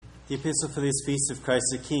The epistle for this feast of Christ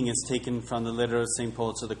the King is taken from the letter of St.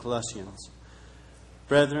 Paul to the Colossians.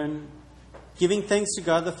 Brethren, giving thanks to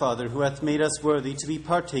God the Father, who hath made us worthy to be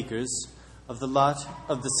partakers of the lot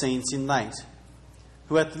of the saints in light,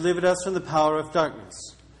 who hath delivered us from the power of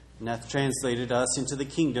darkness, and hath translated us into the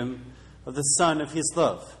kingdom of the Son of his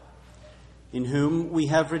love, in whom we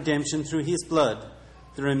have redemption through his blood,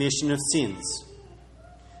 the remission of sins,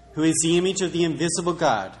 who is the image of the invisible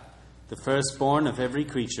God, the firstborn of every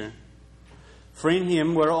creature. For in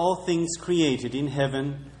him were all things created in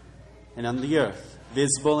heaven and on the earth,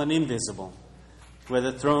 visible and invisible,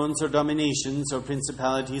 whether thrones or dominations or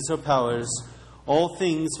principalities or powers, all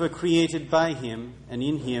things were created by him and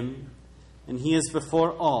in him, and he is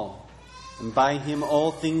before all, and by him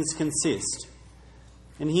all things consist.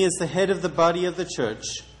 And he is the head of the body of the church,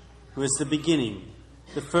 who is the beginning,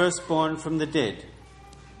 the firstborn from the dead,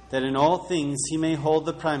 that in all things he may hold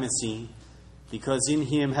the primacy, because in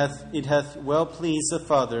him it hath well pleased the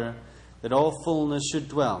Father that all fullness should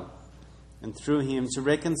dwell, and through him to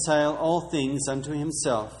reconcile all things unto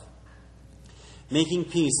himself, making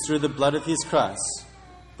peace through the blood of his cross,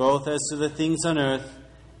 both as to the things on earth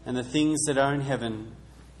and the things that are in heaven,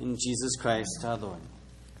 in Jesus Christ our Lord.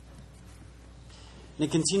 In a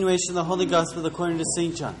continuation of the Holy Gospel according to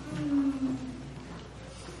St. John.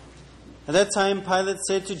 At that time Pilate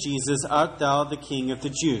said to Jesus, Art thou the King of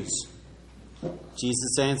the Jews?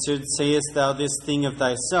 Jesus answered, Sayest thou this thing of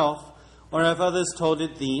thyself, or have others told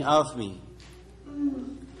it thee of me?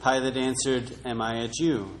 Pilate answered, Am I a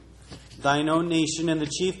Jew? Thine own nation and the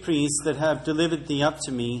chief priests that have delivered thee up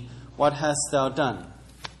to me, what hast thou done?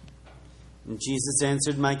 And Jesus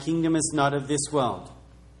answered, My kingdom is not of this world.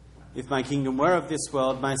 If my kingdom were of this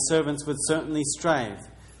world, my servants would certainly strive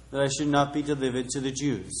that I should not be delivered to the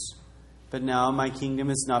Jews. But now my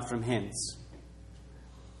kingdom is not from hence.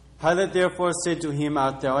 Pilate therefore said to him,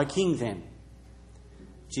 Art thou a king then?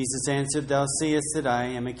 Jesus answered, Thou sayest that I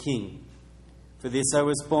am a king. For this I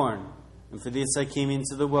was born, and for this I came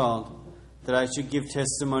into the world, that I should give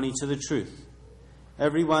testimony to the truth.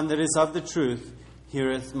 Every one that is of the truth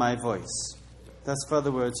heareth my voice. Thus far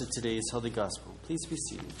the words of today's Holy Gospel. Please be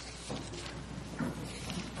seated.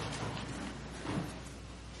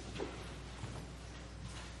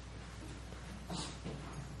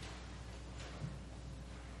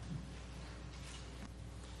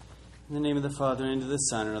 In the name of the Father, and of the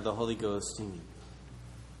Son, and of the Holy Ghost. Amen.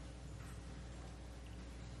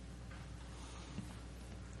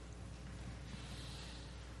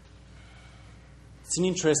 It's an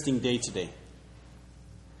interesting day today.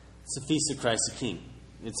 It's the Feast of Christ the King.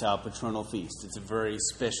 It's our patronal feast. It's a very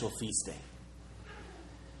special feast day.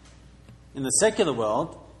 In the secular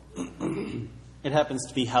world, it happens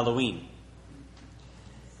to be Halloween.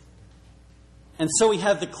 And so we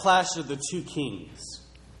have the clash of the two kings.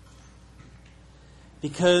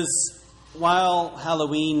 Because while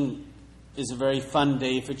Halloween is a very fun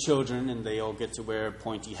day for children and they all get to wear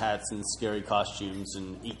pointy hats and scary costumes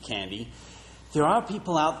and eat candy, there are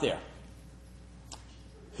people out there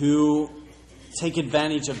who take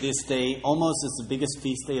advantage of this day almost as the biggest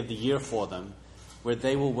feast day of the year for them, where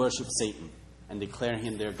they will worship Satan and declare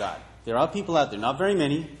him their God. There are people out there, not very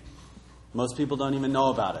many. Most people don't even know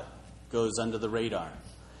about it. It goes under the radar.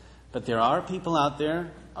 But there are people out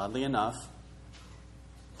there, oddly enough,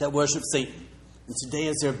 that worship Satan. And today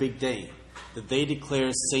is their big day, that they declare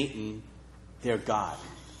Satan their God.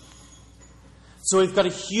 So we've got a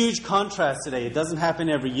huge contrast today. It doesn't happen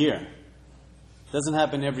every year. It doesn't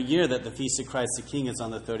happen every year that the Feast of Christ the King is on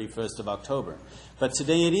the 31st of October. But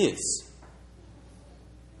today it is.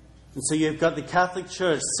 And so you've got the Catholic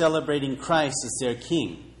Church celebrating Christ as their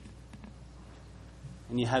King.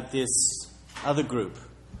 And you have this other group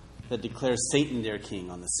that declares Satan their King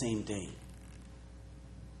on the same day.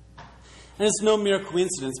 And it's no mere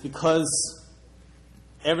coincidence, because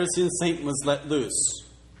ever since Satan was let loose,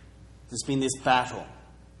 there's been this battle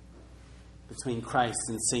between Christ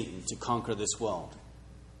and Satan to conquer this world.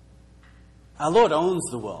 Our Lord owns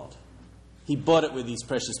the world. He bought it with his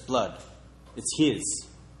precious blood. It's his.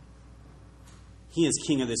 He is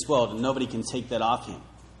king of this world, and nobody can take that off him.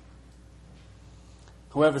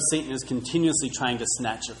 However, Satan is continuously trying to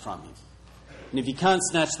snatch it from him. And if you can't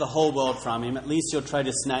snatch the whole world from him, at least you'll try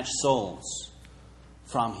to snatch souls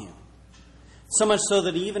from him. So much so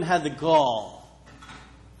that he even had the gall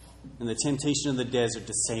in the temptation of the desert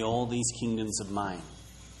to say, all these kingdoms of mine,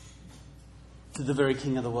 to the very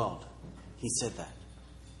king of the world. He said that.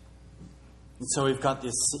 And so we've got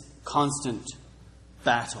this constant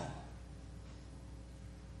battle.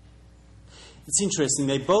 It's interesting.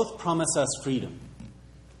 They both promise us freedom.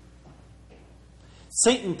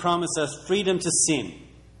 Satan promised us freedom to sin.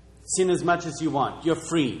 Sin as much as you want. You're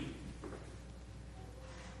free.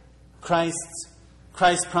 Christ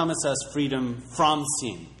promised us freedom from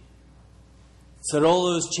sin. So that all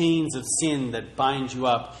those chains of sin that bind you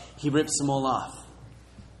up, He rips them all off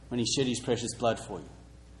when He shed His precious blood for you.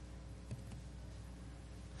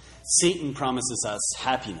 Satan promises us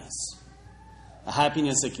happiness. A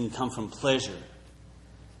happiness that can come from pleasure.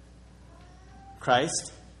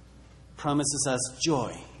 Christ promises us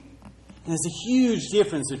joy. And there's a huge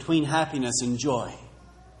difference between happiness and joy.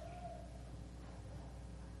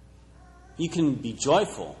 You can be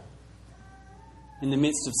joyful in the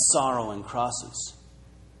midst of sorrow and crosses.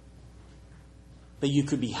 But you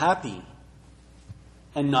could be happy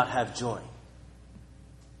and not have joy.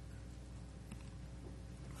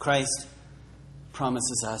 Christ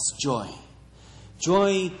promises us joy.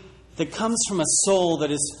 Joy that comes from a soul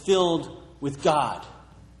that is filled with God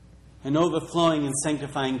and overflowing in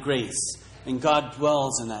sanctifying grace, and God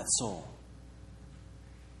dwells in that soul.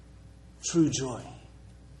 True joy.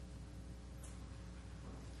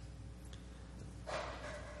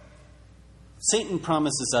 Satan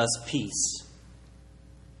promises us peace.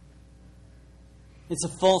 It's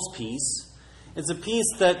a false peace. It's a peace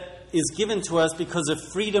that is given to us because of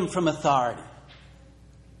freedom from authority.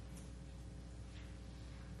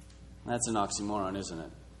 That's an oxymoron, isn't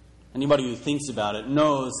it? Anybody who thinks about it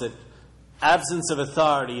knows that absence of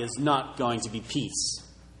authority is not going to be peace.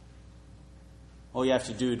 All you have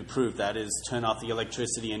to do to prove that is turn off the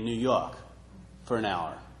electricity in New York for an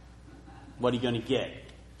hour. What are you going to get?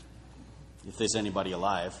 If there's anybody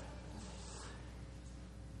alive.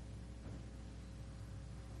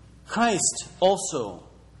 Christ also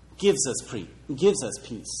gives us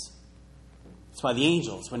peace. That's why the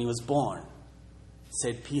angels, when He was born,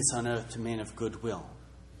 said, "Peace on earth to men of good will."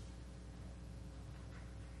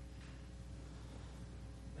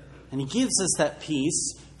 And He gives us that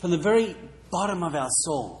peace from the very bottom of our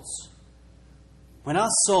souls. When our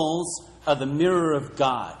souls are the mirror of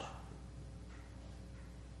God,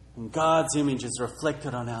 and God's image is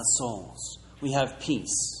reflected on our souls, we have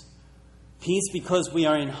peace. Peace because we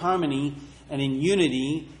are in harmony and in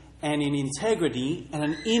unity and in integrity and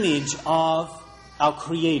an image of our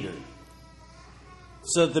Creator.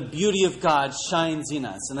 So the beauty of God shines in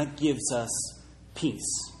us, and that gives us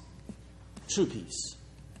peace. True peace.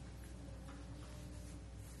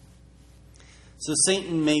 So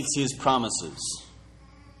Satan makes his promises.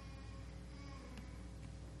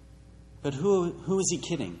 But who is he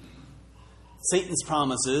kidding? Satan's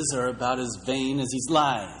promises are about as vain as his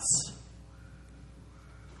lies.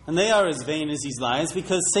 And they are as vain as his lies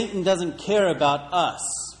because Satan doesn't care about us.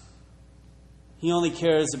 He only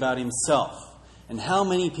cares about himself and how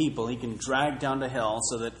many people he can drag down to hell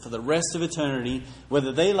so that for the rest of eternity,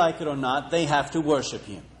 whether they like it or not, they have to worship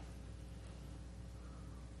him.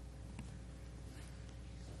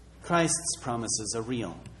 Christ's promises are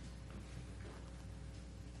real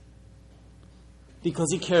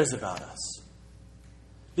because he cares about us.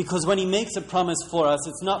 Because when he makes a promise for us,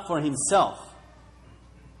 it's not for himself.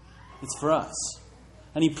 It's for us.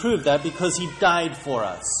 And he proved that because he died for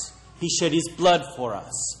us. He shed his blood for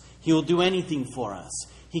us. He will do anything for us.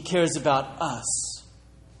 He cares about us,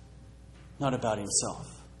 not about himself.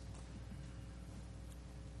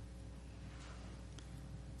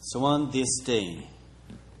 So on this day,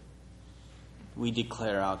 we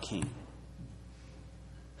declare our King.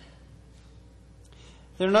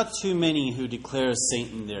 There are not too many who declare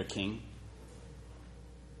Satan their king,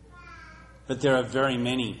 but there are very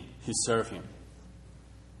many who serve him.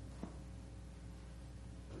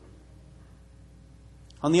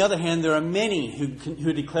 On the other hand, there are many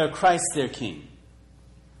who declare Christ their king.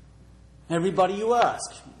 Everybody you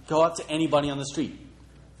ask, go up to anybody on the street.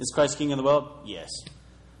 Is Christ king of the world? Yes.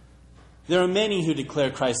 There are many who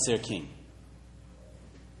declare Christ their king.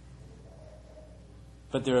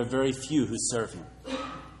 But there are very few who serve him.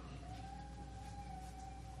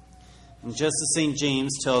 And just as St.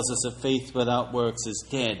 James tells us, a faith without works is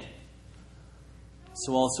dead,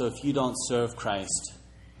 so also if you don't serve Christ,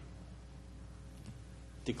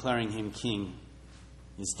 declaring him king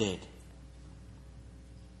is dead.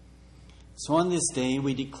 So on this day,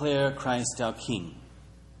 we declare Christ our King.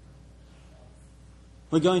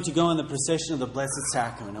 We're going to go in the procession of the Blessed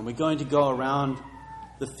Sacrament, and we're going to go around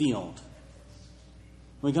the field.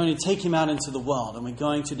 We're going to take him out into the world, and we're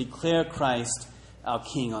going to declare Christ our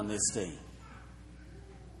King on this day.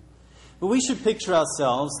 But we should picture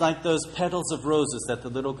ourselves like those petals of roses that the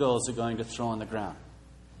little girls are going to throw on the ground.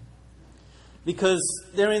 Because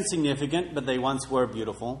they're insignificant, but they once were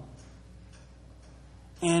beautiful.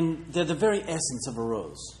 And they're the very essence of a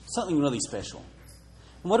rose. Something really special.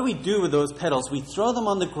 And what do we do with those petals? We throw them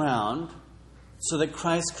on the ground so that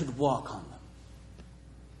Christ could walk on them.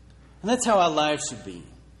 And that's how our lives should be.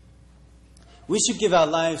 We should give our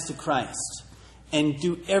lives to Christ and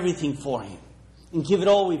do everything for Him and give it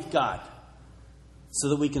all we've got so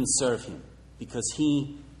that we can serve Him because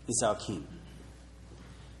He is our King.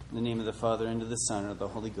 In the name of the Father, and of the Son, and of the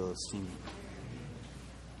Holy Ghost. Amen.